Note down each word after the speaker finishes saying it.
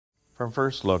From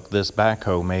first look, this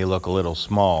backhoe may look a little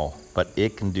small, but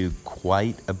it can do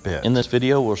quite a bit. In this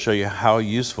video, we'll show you how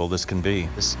useful this can be.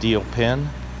 The steel pin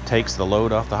takes the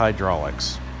load off the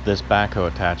hydraulics. This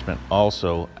backhoe attachment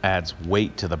also adds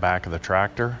weight to the back of the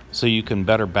tractor, so you can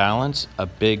better balance a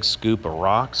big scoop of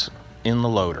rocks in the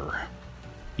loader.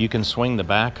 You can swing the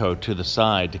backhoe to the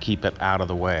side to keep it out of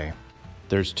the way.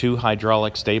 There's two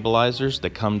hydraulic stabilizers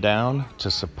that come down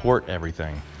to support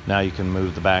everything. Now you can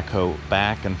move the backhoe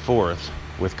back and forth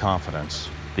with confidence.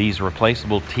 These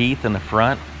replaceable teeth in the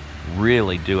front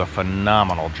really do a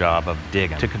phenomenal job of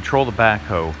digging. To control the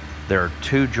backhoe, there are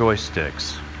two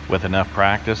joysticks. With enough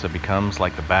practice, it becomes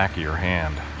like the back of your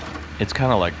hand. It's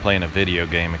kind of like playing a video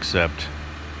game, except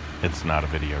it's not a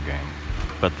video game.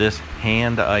 But this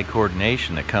hand-eye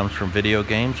coordination that comes from video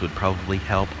games would probably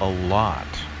help a lot.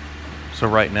 So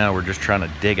right now we're just trying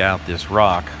to dig out this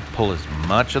rock, pull as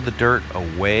much of the dirt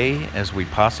away as we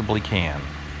possibly can.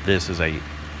 This is a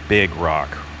big rock.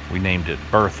 We named it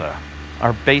Bertha.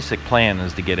 Our basic plan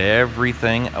is to get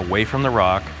everything away from the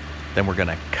rock, then we're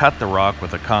gonna cut the rock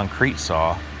with a concrete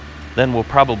saw. Then we'll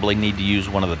probably need to use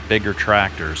one of the bigger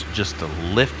tractors just to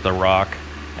lift the rock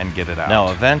and get it out.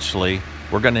 Now eventually,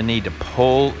 we're gonna need to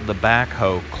pull the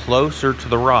backhoe closer to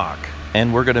the rock.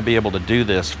 And we're gonna be able to do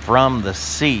this from the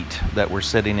seat that we're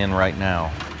sitting in right now.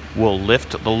 We'll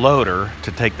lift the loader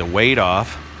to take the weight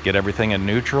off, get everything in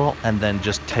neutral, and then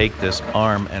just take this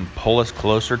arm and pull us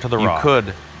closer to the rock. You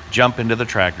could jump into the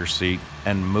tractor seat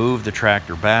and move the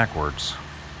tractor backwards.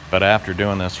 But after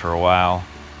doing this for a while,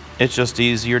 it's just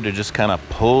easier to just kind of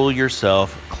pull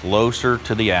yourself closer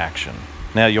to the action.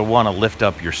 Now you'll want to lift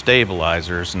up your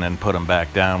stabilizers and then put them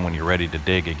back down when you're ready to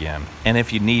dig again. And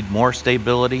if you need more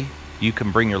stability, you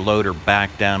can bring your loader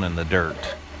back down in the dirt.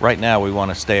 Right now we want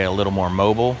to stay a little more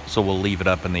mobile, so we'll leave it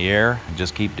up in the air and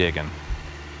just keep digging.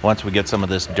 Once we get some of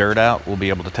this dirt out, we'll be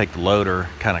able to take the loader,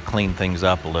 kind of clean things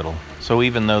up a little. So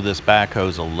even though this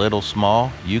backhoe's a little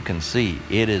small, you can see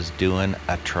it is doing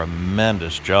a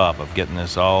tremendous job of getting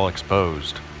this all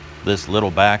exposed. This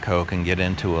little backhoe can get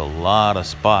into a lot of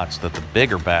spots that the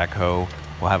bigger backhoe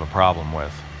will have a problem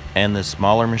with. And this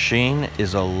smaller machine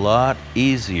is a lot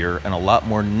easier and a lot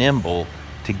more nimble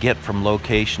to get from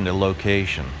location to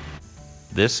location.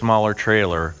 This smaller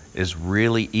trailer is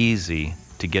really easy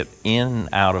to get in and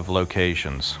out of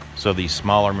locations, so these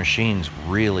smaller machines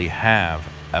really have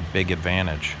a big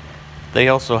advantage. They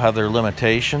also have their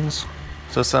limitations,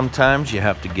 so sometimes you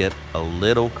have to get a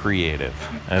little creative.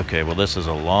 Okay, well this is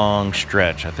a long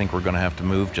stretch. I think we're gonna have to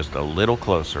move just a little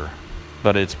closer,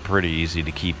 but it's pretty easy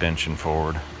to keep inching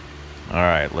forward. All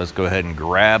right, let's go ahead and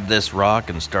grab this rock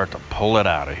and start to pull it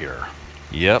out of here.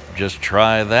 Yep, just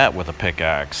try that with a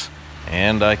pickaxe.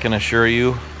 And I can assure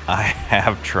you, I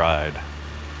have tried.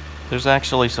 There's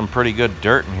actually some pretty good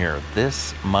dirt in here.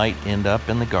 This might end up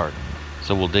in the garden.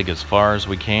 So we'll dig as far as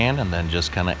we can and then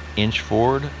just kind of inch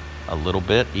forward a little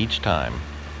bit each time.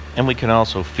 And we can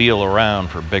also feel around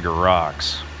for bigger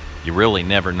rocks. You really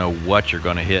never know what you're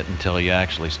going to hit until you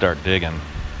actually start digging.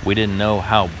 We didn't know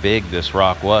how big this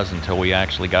rock was until we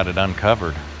actually got it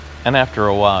uncovered. And after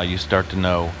a while, you start to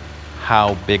know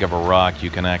how big of a rock you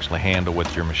can actually handle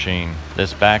with your machine.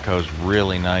 This backhoe's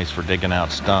really nice for digging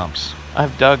out stumps.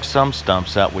 I've dug some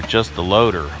stumps out with just the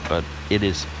loader, but it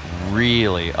is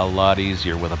really a lot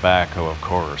easier with a backhoe, of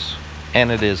course. And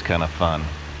it is kind of fun.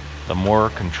 The more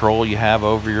control you have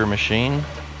over your machine,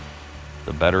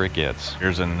 the better it gets.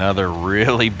 Here's another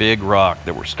really big rock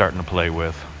that we're starting to play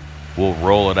with. We'll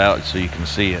roll it out so you can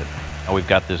see it. Now we've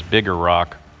got this bigger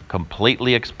rock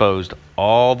completely exposed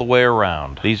all the way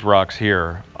around. These rocks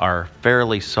here are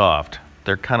fairly soft.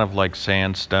 They're kind of like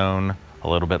sandstone, a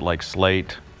little bit like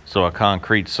slate. So a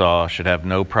concrete saw should have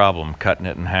no problem cutting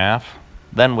it in half.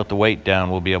 Then with the weight down,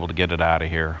 we'll be able to get it out of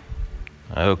here.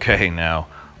 Okay, now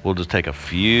we'll just take a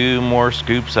few more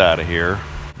scoops out of here.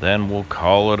 Then we'll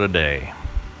call it a day.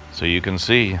 So you can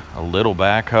see a little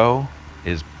backhoe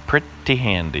is pretty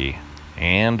handy,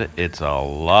 and it's a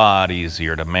lot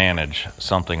easier to manage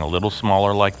something a little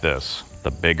smaller like this.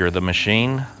 The bigger the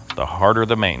machine, the harder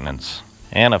the maintenance.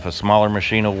 And if a smaller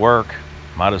machine will work,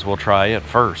 might as well try it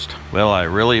first. Well, I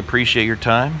really appreciate your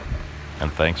time,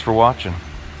 and thanks for watching.